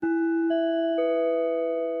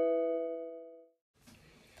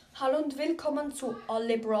Hallo und willkommen zu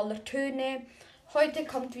Alle Brawler Töne. Heute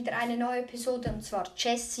kommt wieder eine neue Episode und zwar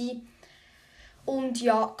Jessie. Und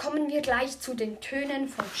ja, kommen wir gleich zu den Tönen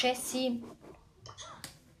von Jessie.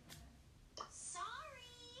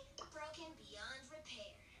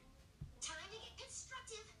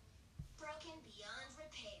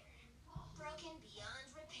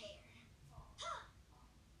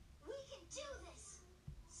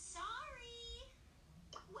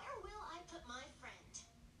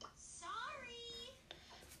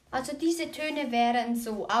 Also diese Töne wären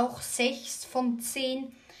so auch 6 von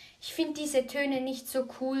 10. Ich finde diese Töne nicht so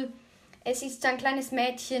cool. Es ist ein kleines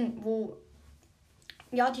Mädchen, wo...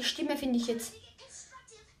 Ja, die Stimme finde ich jetzt...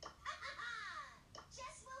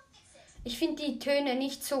 Ich finde die Töne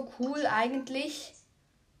nicht so cool eigentlich.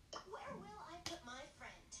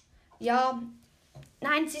 Ja,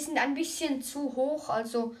 nein, sie sind ein bisschen zu hoch.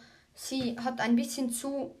 Also sie hat ein bisschen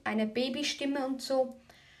zu eine Babystimme und so.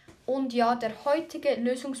 Und ja, der heutige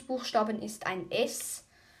Lösungsbuchstaben ist ein S.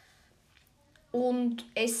 Und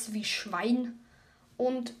S wie Schwein.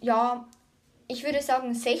 Und ja, ich würde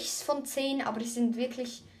sagen 6 von 10, aber es sind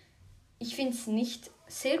wirklich, ich finde es nicht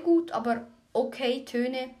sehr gut, aber okay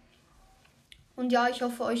Töne. Und ja, ich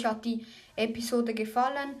hoffe, euch hat die Episode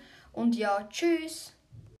gefallen. Und ja, tschüss.